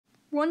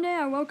One day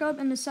I woke up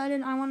and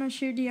decided I want to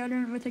shoot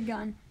deodorant with a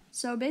gun.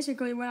 So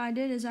basically what I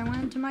did is I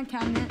went into my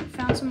cabinet,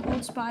 found some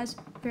Old Spice,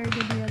 very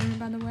good deodorant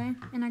by the way,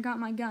 and I got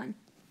my gun.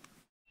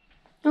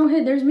 Oh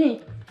hey, there's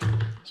me.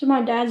 This is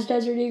my dad's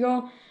Desert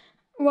Eagle.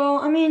 Well,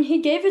 I mean,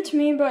 he gave it to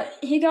me, but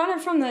he got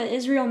it from the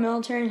Israel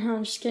military. No,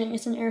 I'm just kidding,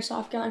 it's an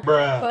airsoft gun.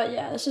 Bruh. But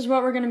yeah, this is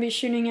what we're going to be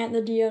shooting at,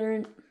 the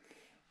deodorant.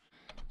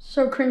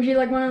 So cringy,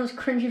 like one of those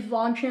cringy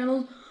vlog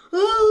channels.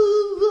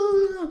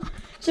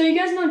 So you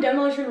guys know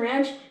Demolition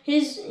Ranch?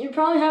 You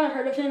probably haven't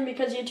heard of him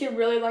because YouTube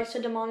really likes to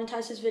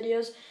demonetize his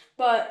videos,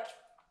 but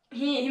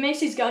he makes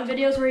these gun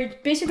videos where he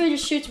basically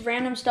just shoots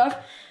random stuff.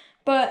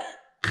 But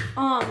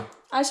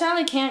I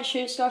sadly can't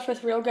shoot stuff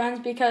with real guns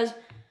because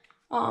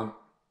I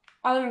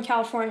live in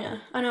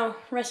California. I know,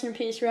 rest in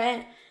peace,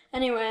 right?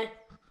 Anyway,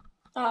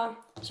 so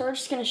we're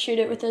just gonna shoot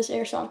it with this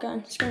airsoft gun.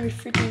 It's gonna be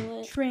freaking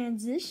lit.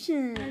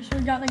 Transition. Right, so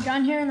we got the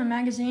gun here in the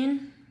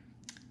magazine.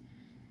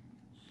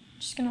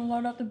 Just gonna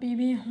load up the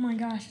BB. Oh my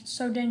gosh, it's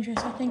so dangerous.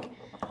 I think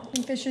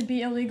this should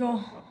be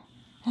illegal.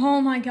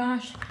 Oh my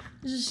gosh,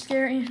 this is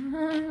scary.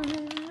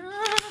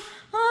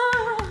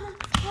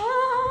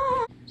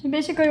 So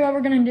basically what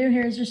we're gonna do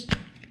here is just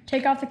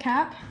take off the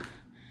cap,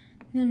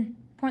 then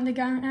point the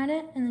gun at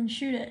it, and then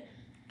shoot it.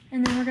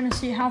 And then we're gonna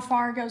see how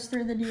far it goes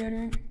through the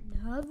deodorant.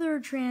 Another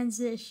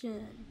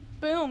transition.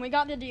 Boom, we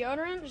got the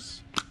deodorant.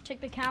 Just take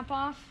the cap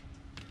off.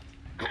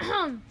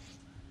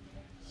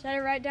 Set it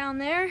right down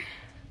there.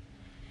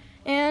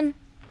 And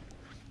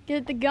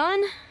get the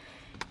gun,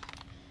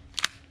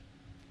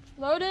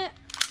 load it,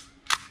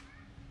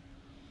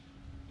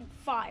 and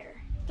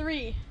fire.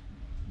 3,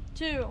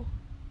 2,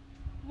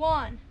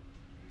 1.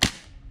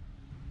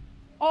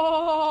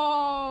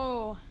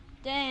 Oh,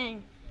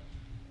 dang.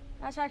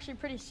 That's actually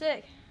pretty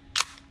sick.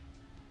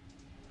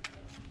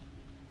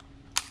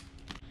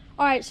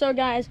 All right, so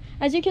guys,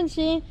 as you can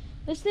see,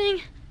 this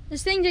thing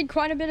did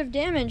quite a bit of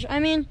damage. I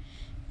mean,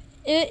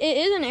 it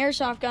is an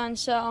airsoft gun,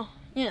 so,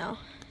 you know,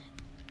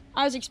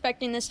 I was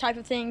expecting this type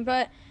of thing,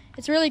 but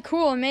it's really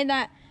cool. It made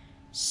that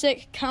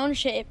sick cone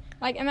shape.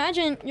 Like,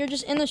 imagine you're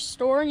just in the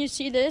store and you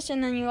see this,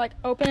 and then you, like,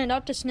 open it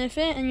up to sniff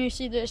it, and you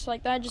see this.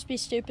 Like, that'd just be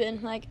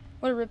stupid. Like,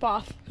 what a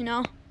ripoff, you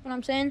know what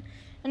I'm saying?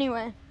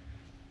 Anyway,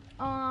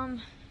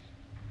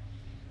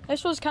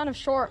 this was kind of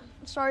short.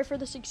 Sorry for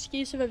this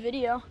excuse of a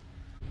video.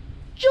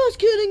 Just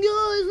kidding,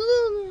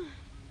 guys.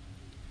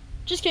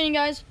 Just kidding,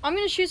 guys. I'm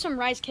going to shoot some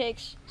rice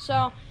cakes.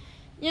 So,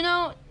 you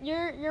know,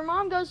 your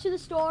mom goes to the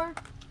store.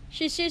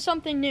 She sees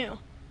something new.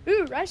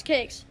 Ooh, rice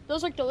cakes.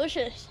 Those look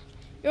delicious.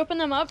 You open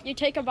them up, you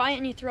take a bite,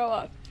 and you throw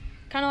up.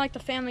 Kind of like the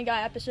Family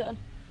Guy episode.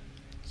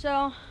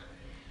 So,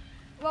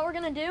 what we're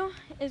going to do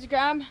is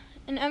grab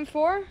an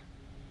M4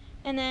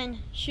 and then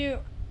shoot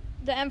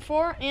the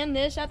M4 and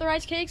this at the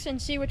rice cakes and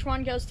see which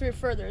one goes through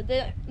further.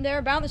 They're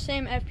about the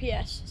same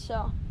FPS.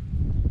 So,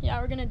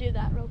 yeah, we're going to do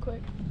that real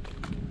quick.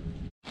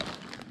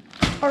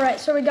 Alright,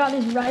 so we got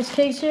these rice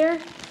cakes here.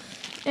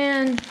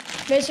 And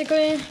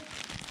basically,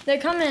 they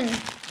come in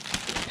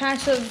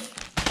packs of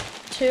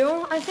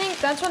 2, I think.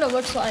 That's what it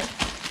looks like.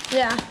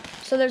 Yeah,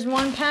 so there's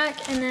one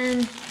pack and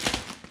then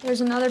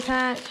there's another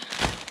pack.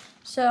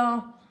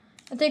 So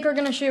I think we're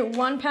gonna shoot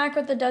one pack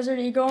with the Desert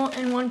Eagle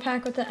and one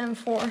pack with the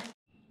M4.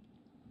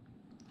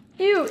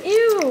 Ew,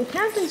 ew,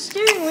 Captain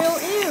Steering Wheel,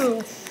 ew.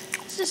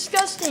 It's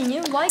disgusting.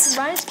 You like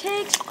rice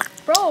cakes?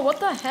 Bro,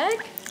 what the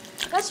heck?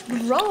 That's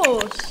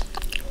gross.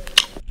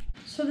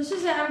 So this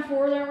is the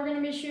M4 that we're gonna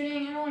be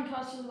shooting. It only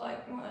costs us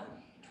like, what,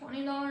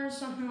 $20,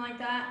 something like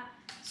that.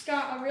 It's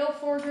got a real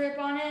foregrip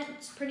on it.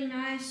 It's pretty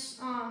nice.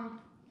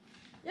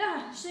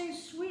 Yeah, this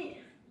thing's sweet.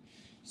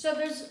 So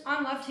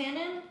I'm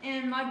left-handed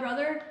and my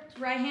brother is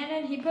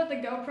right-handed. He put the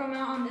GoPro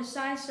mount on this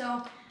side,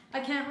 so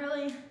I can't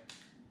really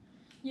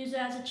use it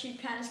as a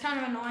cheek pad. It's kind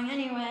of annoying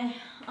anyway.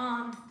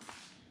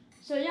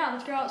 So yeah,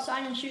 let's go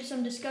outside and shoot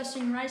some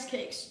disgusting rice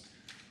cakes.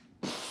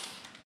 All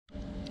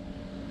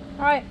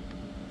right,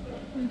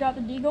 we've got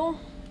the deagle.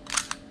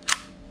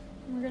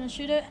 We're gonna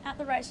shoot it at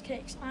the rice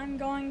cakes. I'm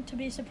going to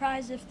be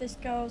surprised if this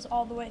goes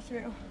all the way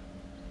through.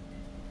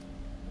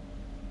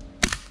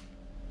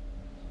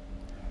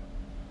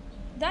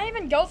 Did that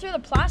even go through the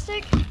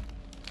plastic?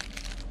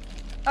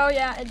 Oh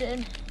yeah, it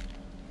did.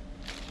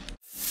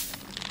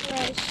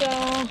 Alright, so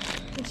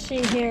let's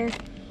see here.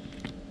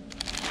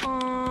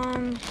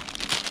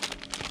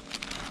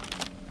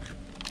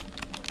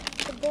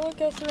 Did the bullet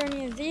go through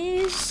any of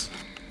these?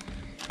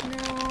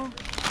 No.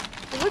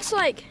 It looks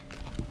like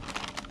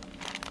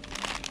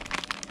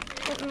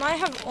it might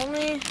have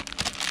only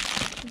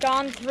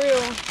gone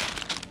through.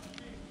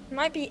 It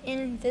might be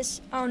in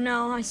this. Oh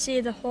no, I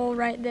see the hole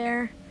right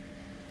there.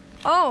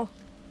 Oh,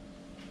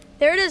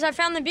 there it is. I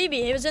found the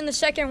BB. It was in the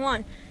second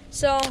one.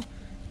 So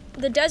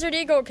the Desert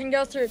Eagle can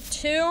go through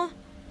 2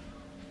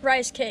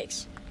 rice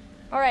cakes.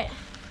 All right,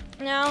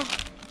 now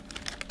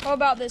what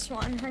about this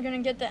one? We're gonna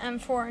get the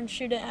M4 and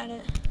shoot it at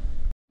it.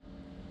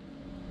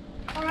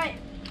 All right,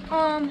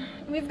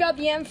 we've got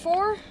the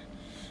M4,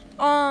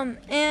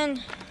 and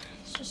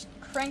let's just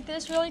crank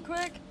this really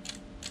quick.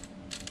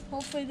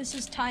 Hopefully this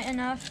is tight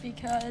enough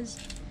because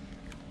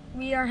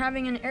we are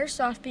having an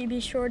airsoft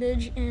BB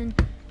shortage, and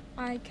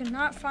I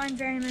cannot find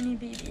very many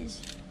BBs.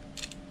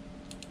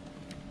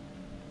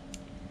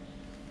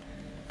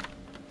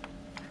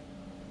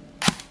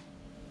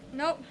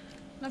 Nope,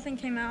 nothing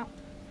came out.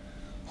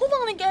 Hold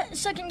on a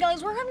second,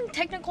 guys. We're having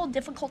technical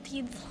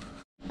difficulties.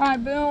 All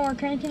right, boom, we're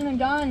cranking the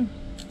gun.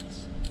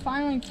 It's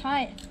finally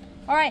tight.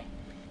 All right,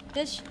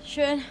 this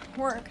should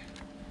work.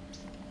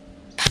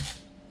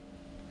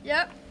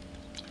 Yep,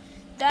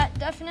 that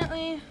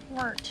definitely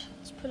worked.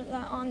 Let's put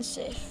that on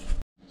safe.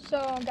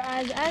 So,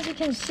 guys, as you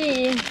can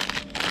see,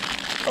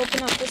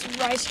 open up this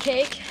rice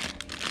cake.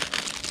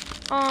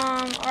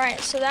 All right,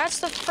 so that's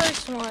the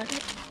first one.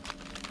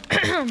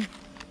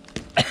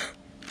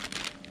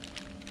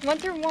 Went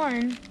through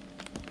one,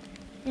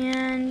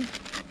 and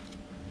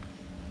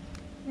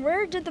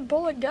where did the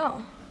bullet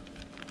go?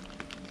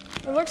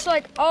 It looks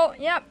like, oh,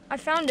 yep, I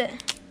found it.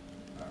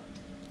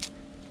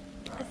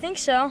 I think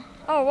so.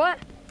 Oh, what?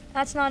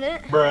 That's not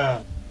it?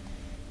 Bruh.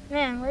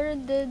 Man, where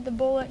did the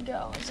bullet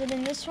go? Is it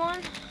in this one?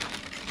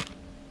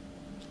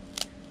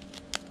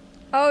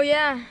 Oh,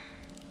 yeah.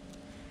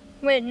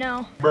 Wait,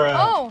 no. Bruh.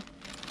 Oh,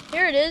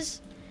 here it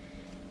is.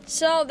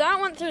 So that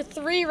went through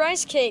 3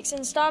 rice cakes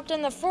and stopped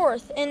in the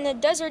 4th. And the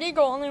Desert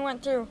Eagle only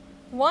went through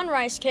 1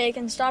 rice cake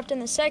and stopped in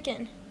the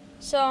 2nd.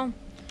 So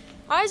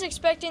I was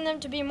expecting them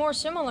to be more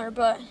similar,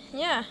 but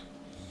yeah.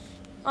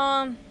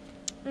 Now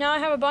I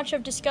have a bunch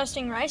of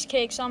disgusting rice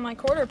cakes on my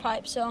quarter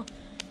pipe, so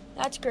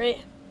that's great.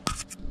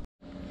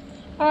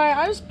 Alright,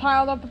 I just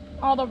piled up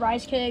all the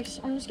rice cakes.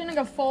 I'm just gonna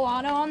go full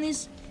auto on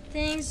these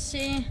things,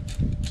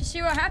 just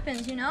see what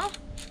happens, you know?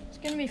 It's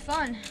gonna be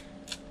fun.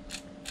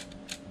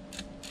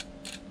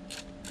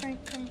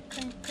 Crank, crank,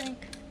 crank,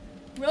 crank.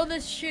 Will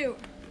this shoot?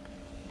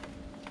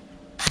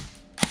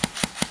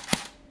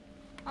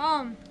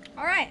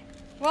 Alright.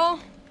 Well,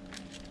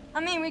 I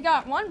mean, we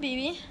got 1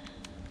 BB.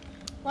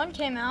 1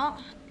 came out.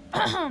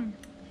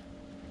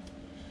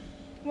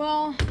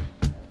 Well,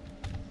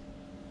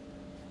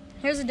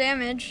 here's the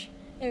damage.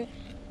 Why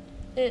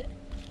did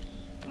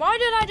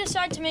I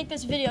decide to make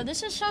this video?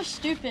 This is so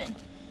stupid.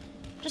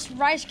 Just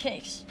rice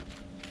cakes.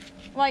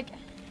 Like,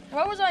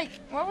 what was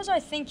I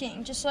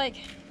thinking? Just like,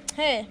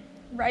 hey,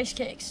 rice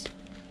cakes.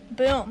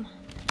 Boom.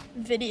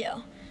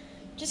 Video.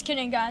 Just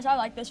kidding, guys. I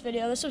like this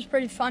video. This was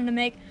pretty fun to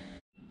make.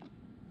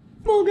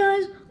 Well,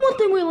 guys, one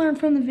thing we learned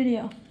from the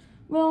video.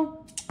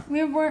 Well,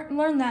 we've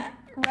learned that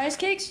rice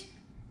cakes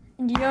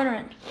and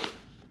deodorant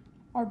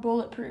are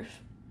bulletproof.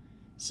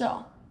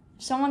 So,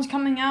 if someone's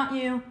coming at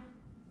you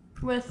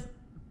with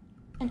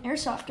an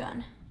airsoft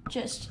gun,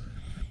 just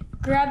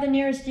grab the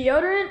nearest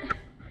deodorant,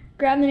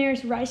 grab the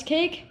nearest rice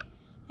cake,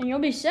 and you'll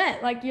be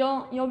set. Like,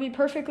 you'll be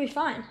perfectly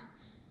fine.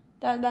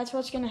 That's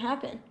what's gonna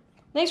happen.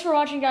 Thanks for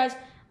watching, guys.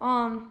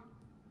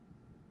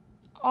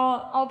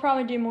 I'll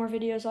probably do more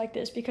videos like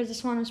this because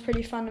this one was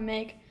pretty fun to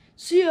make.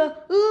 See ya.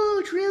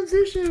 Oh,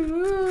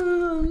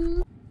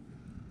 transition.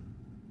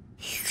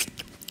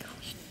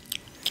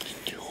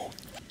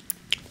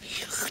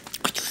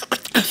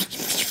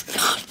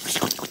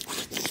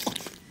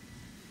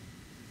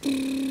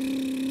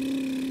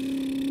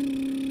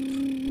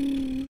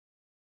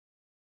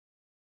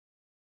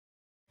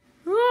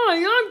 Hi,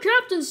 I'm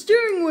Captain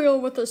Steering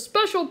Wheel with a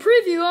special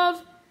preview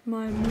of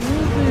my movie.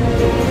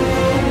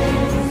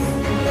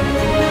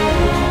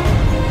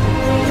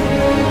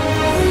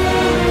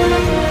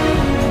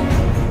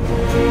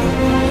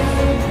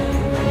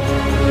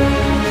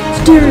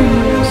 Steering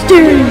wheel,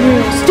 steering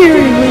wheel,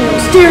 steering wheel,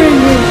 steering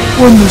wheel.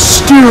 When the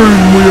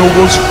steering wheel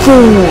was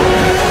formed,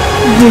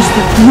 it was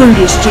the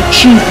greatest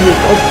achievement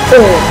of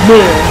all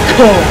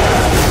mankind.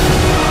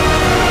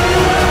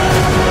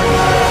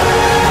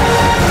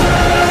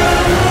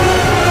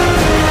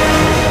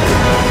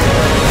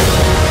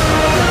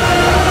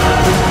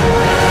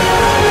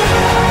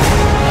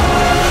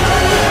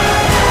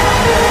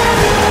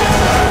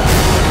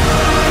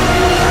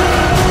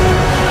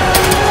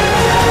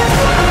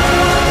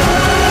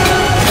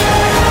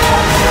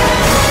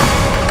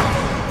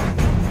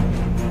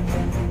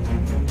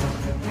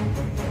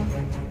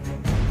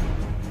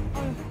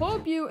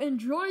 Hope you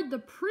enjoyed the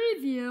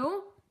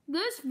preview.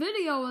 This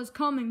video is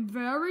coming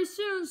very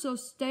soon, so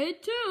stay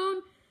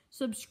tuned.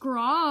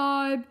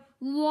 Subscribe,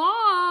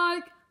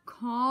 like,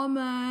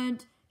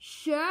 comment,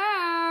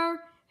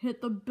 share,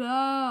 hit the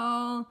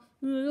bell.